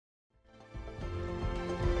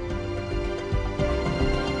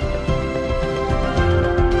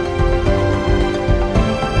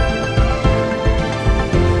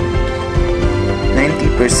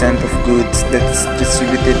of goods that's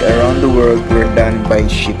distributed around the world were done by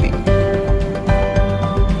shipping.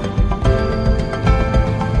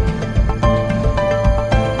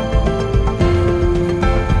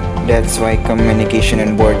 That's why communication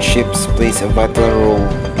on board ships plays a vital role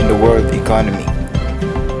in the world economy.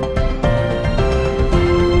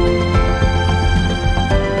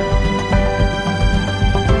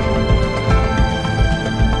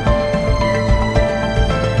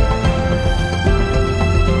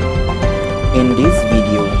 In this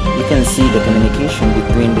video, you can see the communication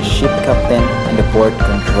between the ship captain and the port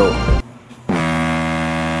control.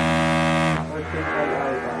 Port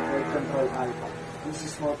control Alpha. This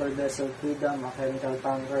is motor vessel Freedom, a chemical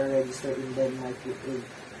tanker registered in Denmark USA.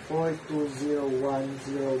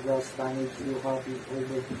 42010 gross tonnage. You copy,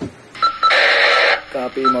 over.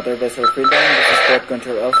 Copy, motor vessel Freedom. This is port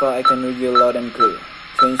control Alpha. I can read you loud and clear.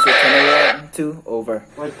 Change to channel 1, 2, over.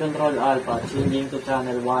 Port control Alpha, changing to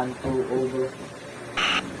channel 1, 2, over.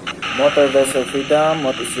 Motor vessel Freedom,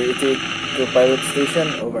 what is your ETA to pilot station?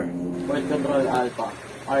 Over. Port control Alpha,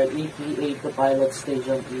 our ETA to pilot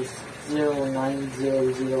station is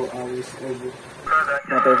 0900 hours, over.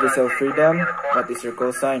 Motor vessel Freedom, what is your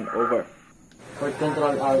call sign? Over. Port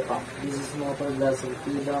control Alpha, this is motor vessel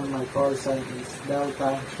Freedom. My call sign is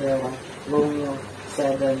Delta Sierra Romeo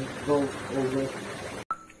 7 Golf, over.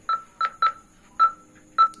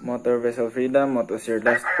 Motor vessel Freedom, what was your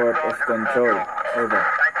last port of control? Over.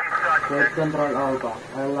 Port control Alpha,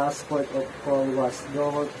 our last port of call was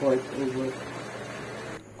Johor Port, over.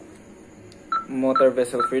 Motor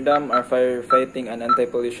vessel Freedom, our firefighting and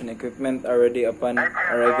anti-pollution equipment are ready upon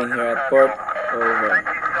arriving here at port. Over.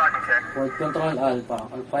 Port control Alpha,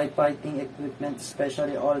 our firefighting equipment,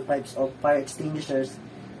 especially all types of fire extinguishers,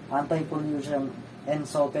 anti-pollution, and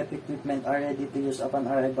socket equipment are ready to use upon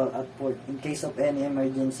arrival at port in case of any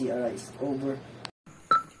emergency arise. Over.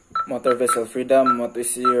 Motor vessel Freedom, what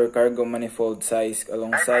is your cargo manifold size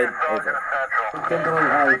alongside? Over. Port control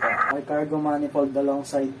Alpha, our cargo manifold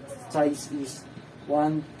alongside size is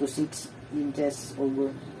 1 to 6 inches,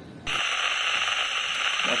 over.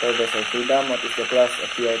 Motor vessel Freedom, what is the class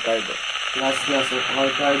of your cargo? Class of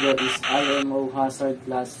our cargo is IMO Hazard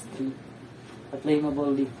Class 3, a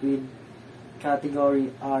flammable liquid,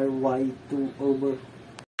 category RY2, over.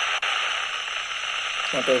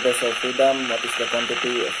 Motor vessel Freedom, what is the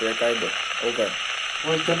quantity of your cargo? Over.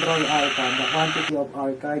 Port control Alpha, the quantity of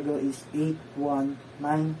our cargo is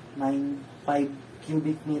 81995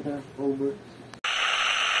 cubic meter, over.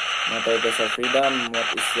 Motor vessel Freedom,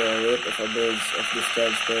 what is the rate of average of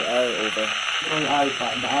discharge per hour? Over. Control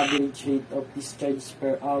Alpha, the average rate of discharge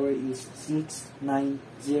per hour is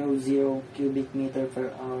 6900 cubic meter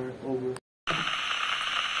per hour, over.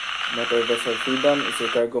 Motor vessel Freedom, is your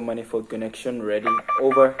cargo manifold connection ready?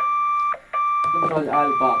 Over. Control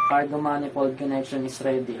Alpha, cargo manifold connection is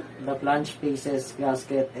ready. The flange faces,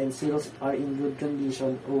 gasket, and seals are in good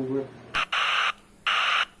condition, over.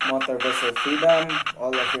 Motor vessel Freedom,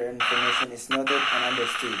 all of your information is noted and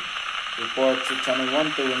understood. Report to channel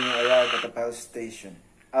 1 when you arrive at the pilot station.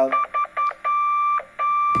 Out.